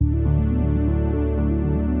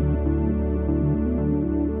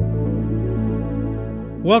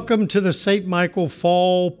Welcome to the St. Michael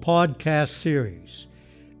Fall Podcast Series.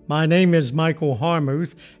 My name is Michael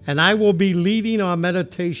Harmuth, and I will be leading our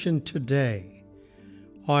meditation today.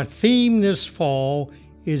 Our theme this fall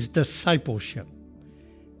is discipleship.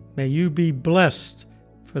 May you be blessed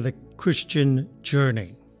for the Christian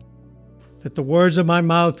journey. That the words of my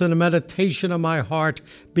mouth and the meditation of my heart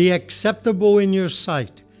be acceptable in your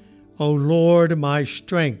sight, O Lord, my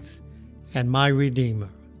strength and my Redeemer.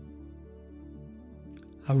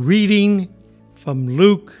 A reading from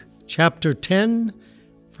Luke chapter 10,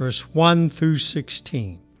 verse 1 through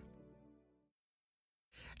 16.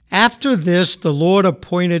 After this, the Lord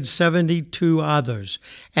appointed 72 others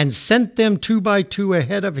and sent them 2 by 2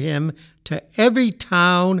 ahead of him to every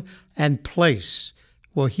town and place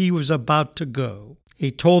where he was about to go.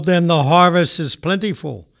 He told them, "The harvest is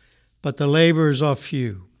plentiful, but the laborers are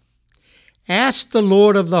few. Ask the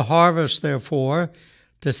Lord of the harvest, therefore,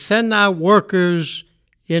 to send out workers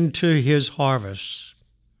into his harvest.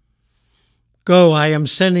 Go, I am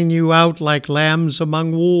sending you out like lambs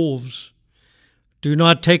among wolves. Do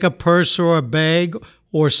not take a purse or a bag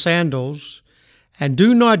or sandals, and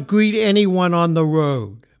do not greet anyone on the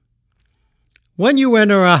road. When you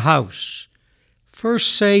enter a house,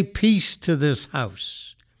 first say peace to this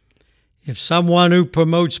house. If someone who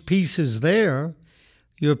promotes peace is there,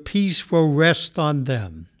 your peace will rest on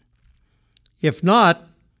them. If not,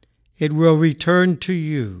 it will return to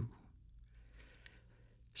you.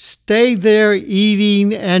 Stay there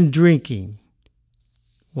eating and drinking,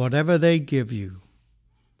 whatever they give you,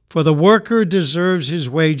 for the worker deserves his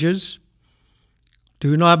wages.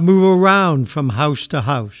 Do not move around from house to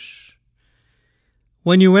house.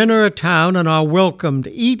 When you enter a town and are welcomed,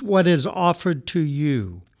 eat what is offered to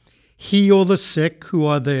you. Heal the sick who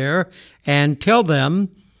are there, and tell them,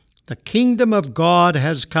 the kingdom of God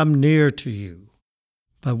has come near to you.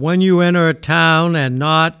 But when you enter a town and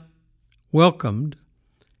not welcomed,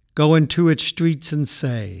 go into its streets and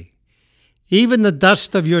say, even the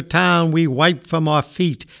dust of your town we wipe from our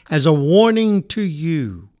feet as a warning to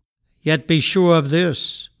you. Yet be sure of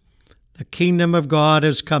this, the kingdom of God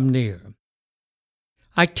has come near.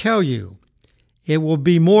 I tell you, it will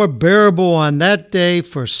be more bearable on that day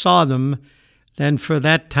for Sodom than for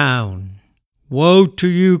that town. Woe to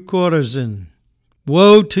you, Chorazin!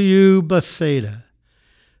 Woe to you, Bethsaida!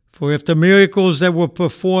 For if the miracles that were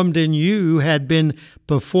performed in you had been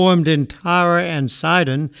performed in Tyre and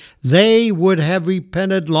Sidon, they would have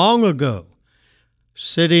repented long ago,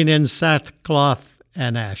 sitting in sackcloth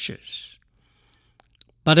and ashes.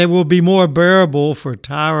 But it will be more bearable for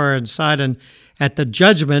Tyre and Sidon at the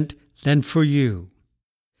judgment than for you.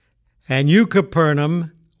 And you,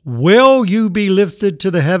 Capernaum, will you be lifted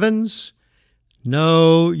to the heavens?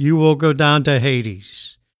 No, you will go down to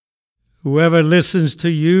Hades. Whoever listens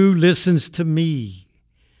to you listens to me.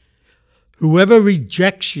 Whoever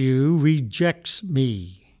rejects you rejects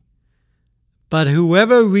me. But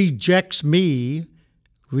whoever rejects me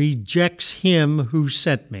rejects him who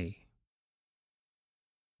sent me."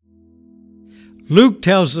 Luke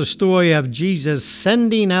tells the story of Jesus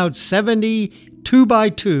sending out 72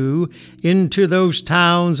 by 2 into those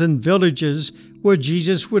towns and villages where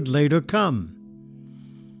Jesus would later come.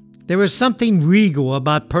 There is something regal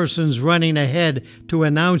about persons running ahead to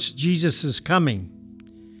announce Jesus' coming.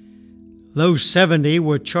 Those 70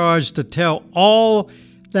 were charged to tell all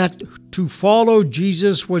that to follow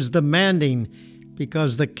Jesus was demanding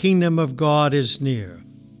because the kingdom of God is near.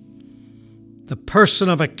 The person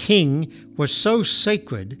of a king was so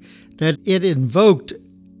sacred that it invoked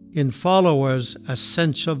in followers a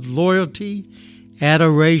sense of loyalty,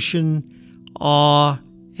 adoration, awe,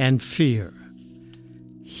 and fear.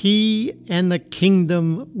 He and the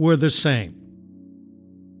kingdom were the same.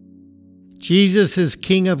 Jesus is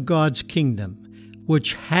King of God's kingdom,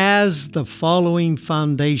 which has the following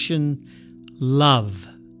foundation: love.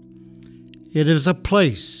 It is a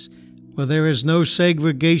place where there is no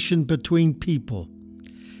segregation between people.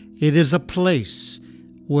 It is a place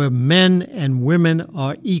where men and women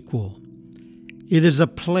are equal. It is a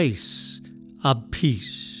place of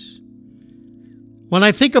peace. When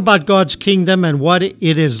I think about God's kingdom and what it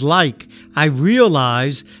is like, I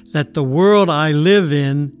realize that the world I live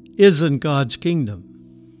in isn't God's kingdom.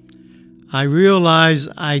 I realize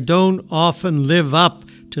I don't often live up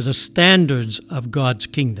to the standards of God's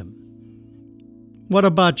kingdom. What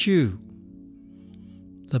about you?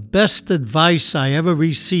 The best advice I ever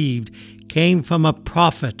received came from a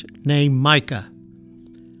prophet named Micah: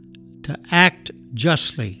 to act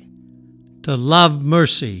justly, to love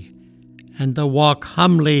mercy, and to walk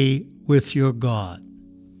humbly with your God.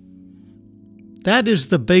 That is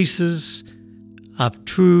the basis of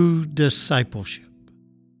true discipleship.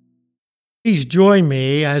 Please join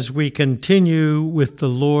me as we continue with the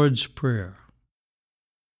Lord's Prayer.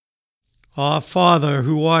 Our Father,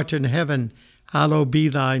 who art in heaven, hallowed be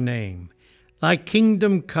thy name. Thy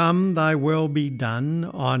kingdom come, thy will be done,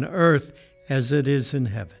 on earth as it is in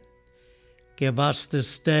heaven. Give us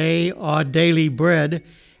this day our daily bread,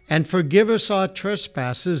 and forgive us our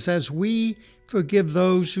trespasses as we forgive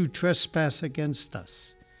those who trespass against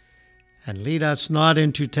us. And lead us not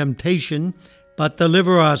into temptation, but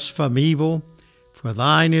deliver us from evil. For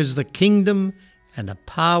thine is the kingdom, and the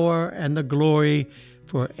power, and the glory,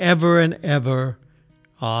 forever and ever.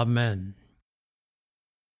 Amen.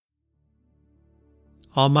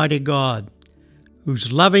 Almighty God,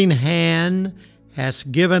 whose loving hand has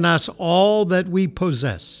given us all that we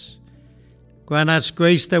possess, grant us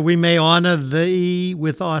grace that we may honor Thee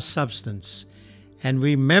with our substance, and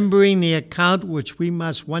remembering the account which we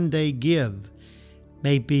must one day give,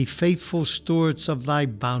 may be faithful stewards of Thy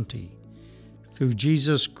bounty. Through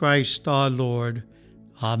Jesus Christ our Lord.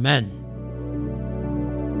 Amen.